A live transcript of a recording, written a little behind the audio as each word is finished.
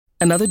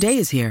Another day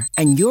is here,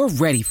 and you're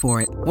ready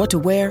for it. What to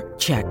wear?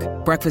 Check.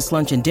 Breakfast,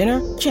 lunch, and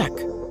dinner? Check.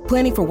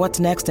 Planning for what's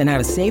next and how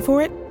to save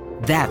for it?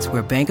 That's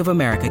where Bank of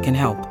America can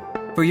help.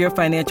 For your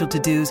financial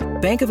to-dos,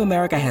 Bank of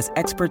America has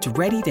experts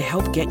ready to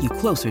help get you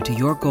closer to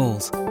your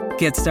goals.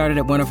 Get started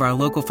at one of our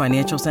local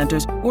financial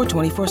centers or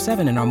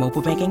 24/7 in our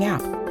mobile banking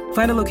app.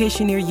 Find a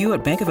location near you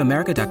at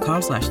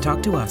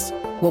bankofamerica.com/talktous.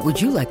 What would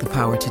you like the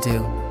power to do?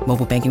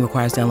 Mobile banking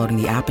requires downloading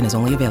the app and is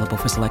only available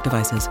for select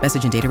devices.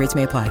 Message and data rates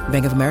may apply.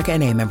 Bank of America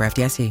N.A., member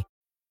FDIC.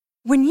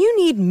 When you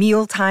need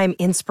mealtime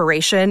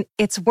inspiration,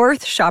 it's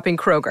worth shopping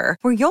Kroger,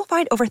 where you'll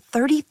find over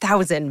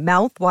 30,000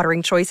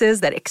 mouth-watering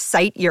choices that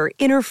excite your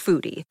inner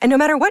foodie. And no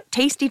matter what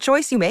tasty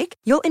choice you make,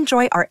 you'll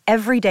enjoy our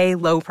everyday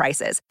low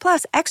prices,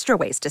 plus extra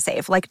ways to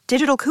save, like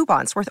digital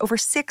coupons worth over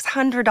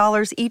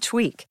 $600 each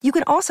week. You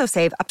can also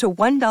save up to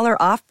 $1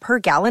 off per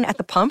gallon at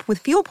the pump with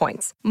fuel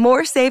points.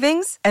 More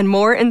savings and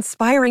more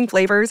inspiring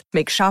flavors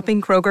make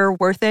shopping Kroger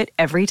worth it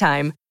every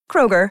time.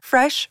 Kroger,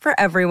 fresh for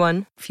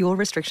everyone. Fuel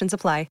restrictions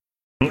apply.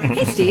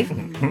 Hey, Steve.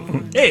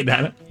 Hey,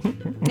 Donna.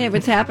 Hey,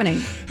 what's happening?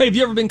 Hey, have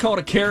you ever been called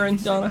a Karen,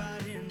 Donna?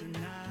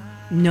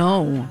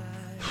 No.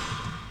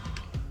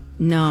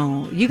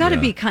 You got to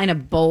be kind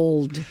of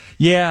bold.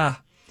 Yeah.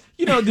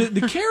 You know,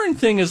 the Karen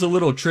thing is a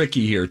little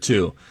tricky here,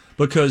 too.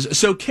 Because,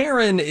 so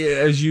Karen,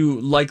 as you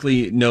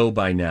likely know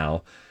by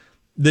now,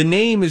 the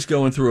name is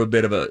going through a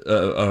bit of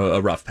a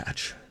rough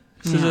patch.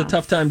 This is a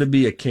tough time to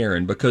be a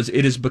Karen because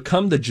it has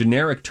become the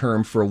generic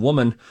term for a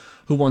woman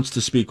who wants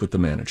to speak with the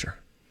manager.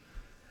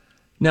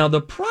 Now,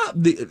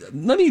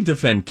 let me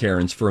defend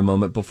Karens for a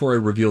moment before I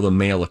reveal the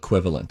male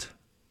equivalent.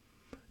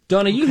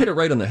 Donna, you hit it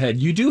right on the head.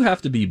 You do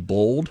have to be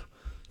bold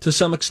to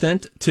some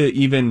extent to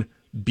even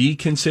be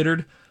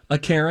considered a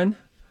Karen.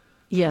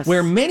 Yes.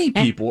 Where many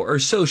people are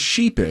so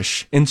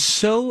sheepish and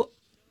so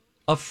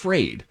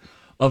afraid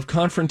of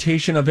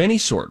confrontation of any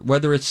sort,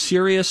 whether it's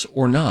serious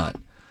or not,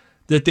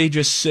 that they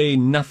just say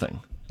nothing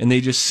and they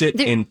just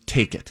sit and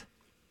take it.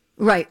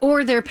 Right.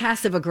 Or they're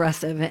passive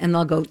aggressive and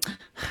they'll go...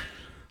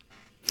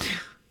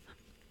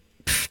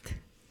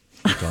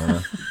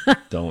 Donna,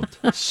 don't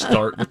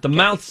start with the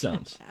mouth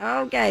sounds.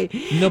 Okay.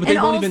 No, but they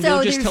won't even,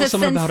 they'll just tell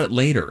someone about it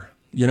later.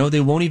 You know,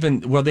 they won't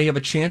even, they have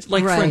a chance.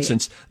 Like, for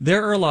instance,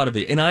 there are a lot of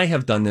it, and I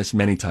have done this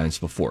many times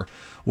before,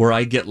 where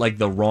I get like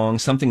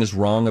something is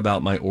wrong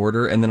about my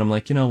order, and then I'm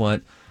like, you know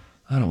what?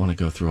 I don't want to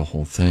go through a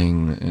whole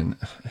thing, and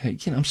hey,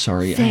 I'm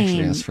sorry, I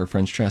actually asked for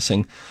French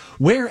dressing.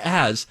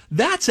 Whereas,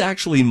 that's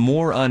actually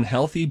more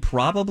unhealthy,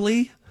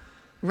 probably,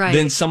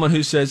 than someone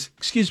who says,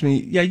 excuse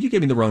me, yeah, you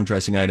gave me the wrong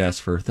dressing. I'd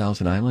asked for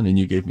Thousand Island and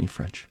you gave me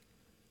French.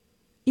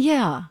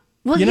 Yeah.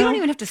 Well, you don't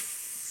even have to...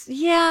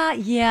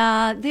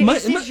 Yeah.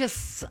 There's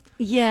just...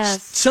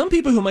 Yes. Some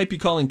people who might be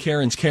calling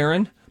Karens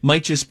Karen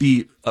might just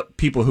be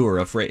people who are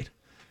afraid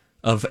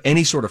of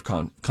any sort of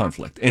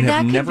conflict and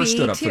have never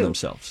stood up for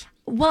themselves.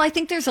 Well, I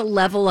think there's a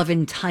level of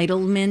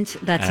entitlement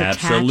that's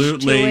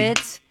attached to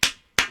it.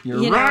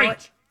 You're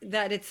right.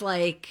 That it's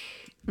like,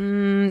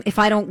 if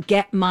I don't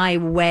get my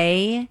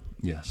way...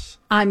 Yes.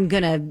 I'm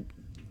going to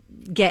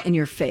get in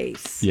your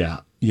face.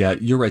 Yeah,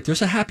 you're right.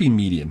 There's a happy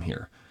medium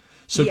here.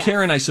 So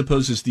Karen, I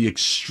suppose, is the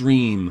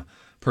extreme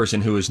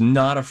person who is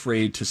not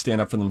afraid to stand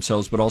up for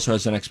themselves, but also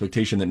has an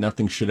expectation that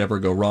nothing should ever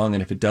go wrong.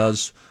 And if it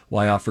does,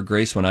 why offer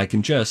grace when I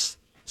can just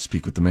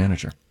speak with the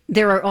manager?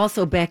 There are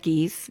also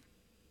Beckys.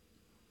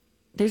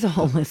 There's a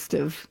whole list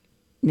of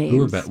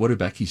names. What do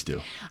Beckys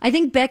do? I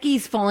think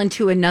Beckys fall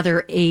into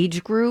another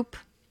age group.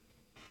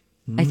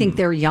 I think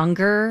they're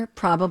younger,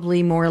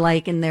 probably more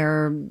like in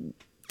their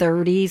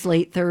 30s,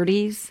 late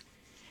 30s,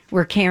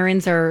 where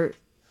Karens are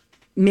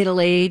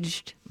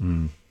middle-aged.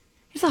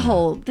 It's a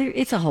whole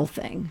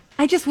thing.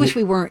 I just wish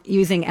we weren't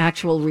using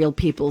actual real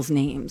people's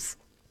names.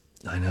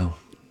 I know.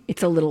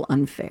 It's a little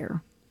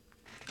unfair.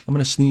 I'm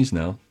going to sneeze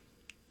now.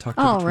 Talk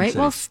to All right.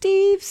 Well,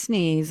 Steve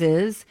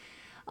sneezes.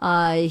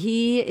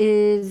 He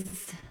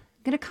is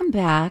going to come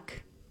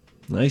back.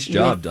 Nice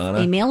job, Donna.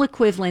 A male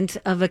equivalent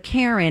of a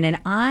Karen, and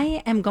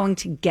I am going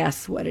to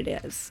guess what it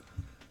is.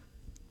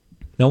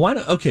 Now, why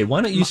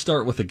don't you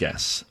start with a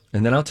guess,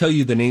 and then I'll tell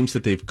you the names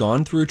that they've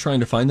gone through trying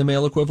to find the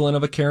male equivalent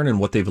of a Karen and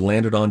what they've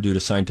landed on due to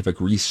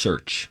scientific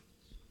research.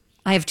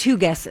 I have two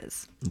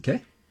guesses.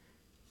 Okay.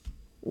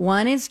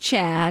 One is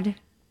Chad.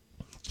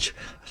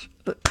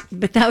 But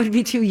that would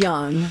be too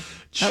young.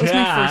 Chad. That was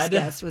my first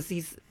guess.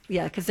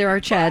 Because there are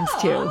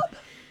Chads too.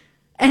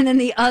 And then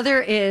the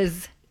other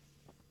is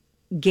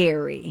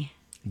Gary.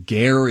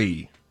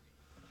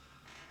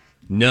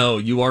 No,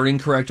 you are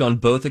incorrect on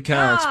both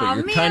accounts, but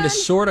you're kind of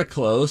sort of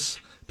close.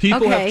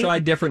 People have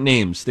tried different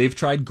names. They've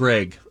tried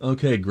Greg.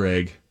 Okay,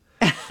 Greg.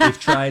 They've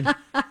tried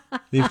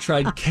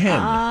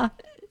Ken.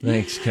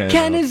 Thanks, Ken.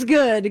 Ken is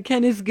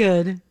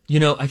good. You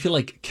know, I feel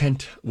like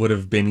Kent would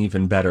have been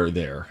even better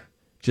there.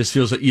 Just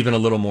feels even a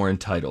little more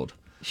entitled.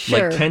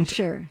 Sure, like Kent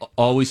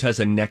always has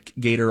a neck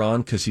gaiter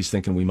on because he's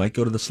thinking we might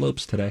go to the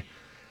slopes today.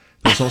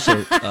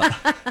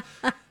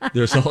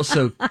 There's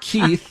also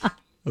Keith.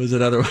 What was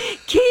another one?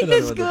 Keith Another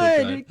is one that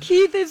they tried. good.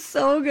 Keith is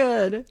so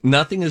good.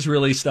 Nothing is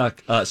really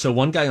stuck. So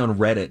one guy on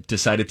Reddit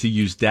decided to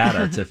use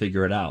data to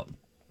figure it out.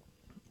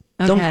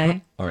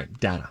 Okay. All right,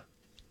 data.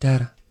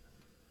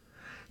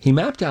 He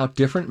mapped out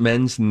different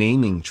men's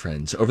naming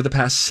trends over the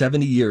past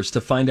 70 years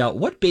to find out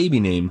what baby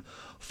name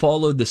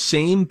followed the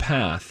same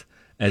path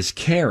as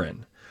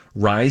Karen,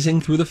 rising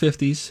through the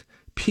 50s,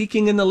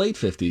 peaking in the late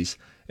 50s,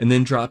 and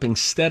then dropping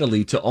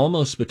steadily to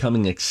almost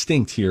becoming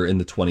extinct here in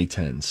the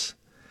 2010s.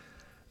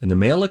 And the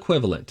male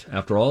equivalent,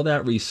 after all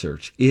that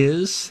research,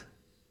 is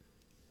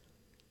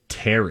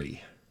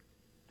Terry.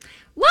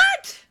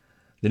 What?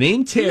 The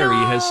name Terry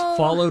No. has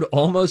followed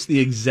almost the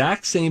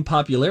exact same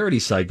popularity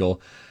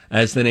cycle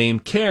as the name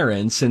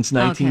Karen since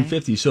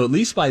 1950. So at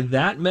least by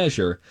that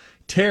measure,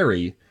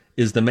 Terry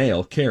is the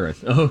male Karen.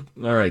 Oh,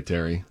 all right,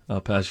 Terry.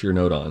 I'll pass your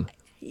note on.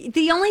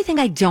 The only thing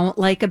I don't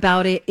like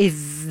about it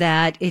is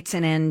that it's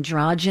an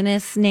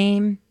androgynous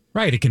name.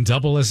 Right. It can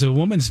double as a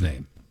woman's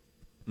name.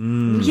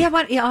 Yeah,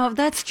 but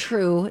that's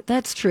true.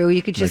 That's true.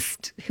 You could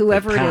just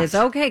whoever like it is.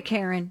 Pat. Okay,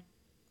 Karen.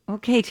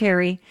 Okay,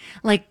 Terry.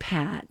 Like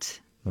Pat.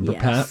 Remember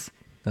Yes.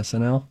 Pat?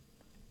 SNL?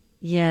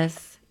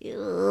 Yes.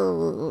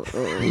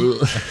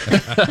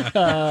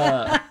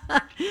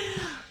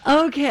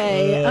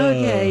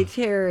 Okay,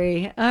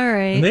 Terry. All And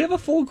right. they have a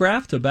full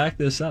graph to back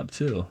this up,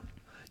 too.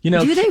 You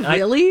know, Do they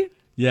really?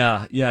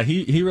 Yeah,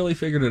 he really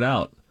figured it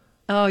out.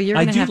 Oh, you're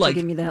I going to do have to like-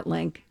 give me that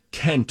link.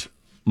 Kent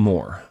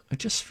more. I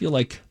just feel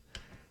like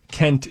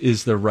Kent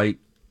is the right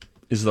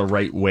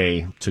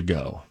way to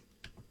go.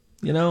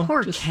 You know?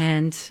 Poor Just-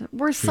 Kent.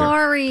 We're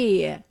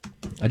sorry.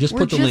 I just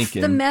We're put the just link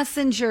the in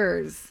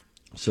messengers.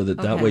 so that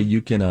Okay. way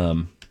you can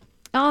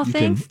Oh, you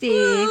thanks, can Steve.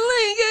 Link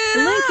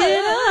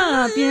it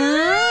up,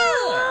 yeah.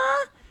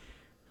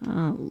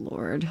 Oh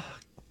Lord.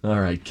 All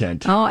right,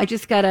 Kent. Oh, I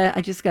just got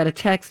a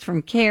text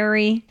from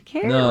Carrie.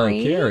 No,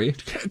 Carrie.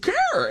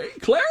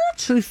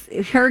 Clarence.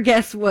 Her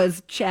guess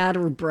was Chad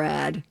or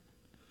Brad.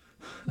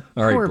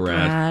 All right, Poor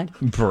Brad.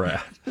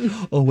 Brad.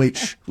 Oh,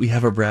 wait. We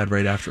have a Brad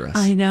right after us.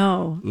 I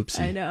know. Oopsie.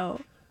 I know.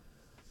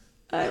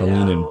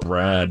 Colleen and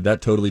Brad.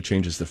 That totally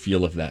changes the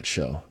feel of that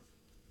show.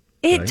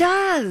 It Right?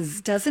 does,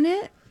 doesn't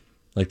it?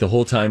 Like the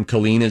whole time,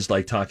 Colleen is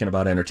like talking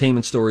about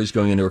entertainment stories,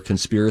 going into her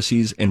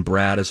conspiracies, and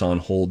Brad is on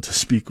hold to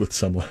speak with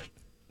someone.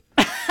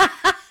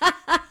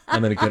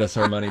 I'm going to get us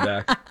our money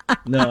back.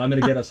 No, I'm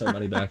going to get us our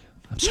money back.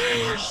 I'm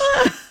sorry,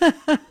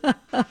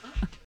 Mom.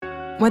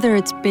 Whether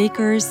it's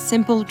Baker's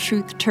Simple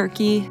Truth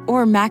Turkey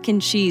or mac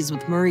and cheese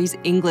with Murray's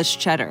English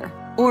Cheddar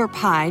or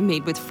pie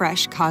made with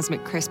fresh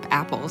Cosmic Crisp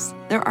apples,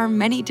 there are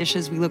many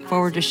dishes we look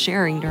forward to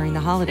sharing during the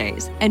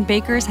holidays. And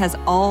Baker's has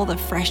all the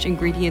fresh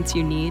ingredients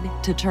you need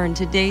to turn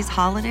today's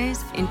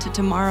holidays into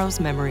tomorrow's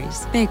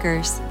memories.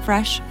 Baker's,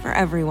 fresh for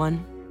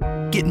everyone.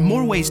 Get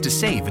more ways to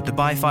save at the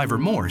Buy 5 or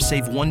More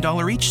Save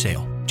 $1 each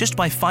sale. Just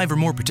buy 5 or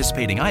more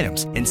participating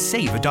items and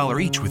save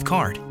 $1 each with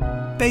card.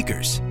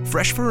 Baker's,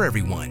 fresh for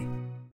everyone.